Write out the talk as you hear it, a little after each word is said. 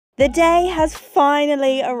The day has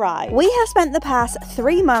finally arrived. We have spent the past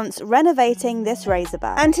 3 months renovating this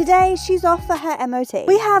Razorback, and today she's off for her MOT.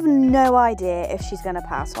 We have no idea if she's gonna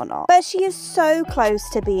pass or not, but she is so close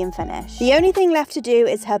to being finished. The only thing left to do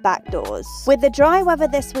is her back doors. With the dry weather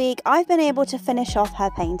this week, I've been able to finish off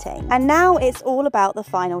her painting, and now it's all about the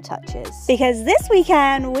final touches. Because this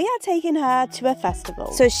weekend, we are taking her to a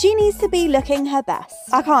festival, so she needs to be looking her best.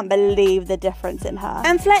 I can't believe the difference in her.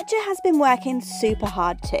 And Fletcher has been working super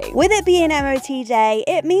hard too. With it being MOT day,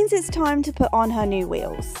 it means it's time to put on her new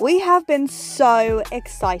wheels. We have been so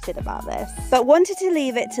excited about this, but wanted to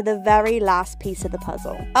leave it to the very last piece of the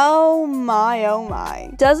puzzle. Oh my, oh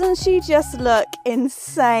my. Doesn't she just look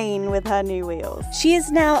insane with her new wheels? She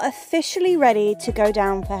is now officially ready to go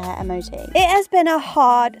down for her MOT. It has been a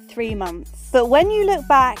hard 3 months, but when you look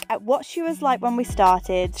back at what she was like when we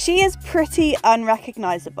started, she is pretty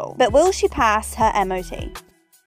unrecognizable. But will she pass her MOT?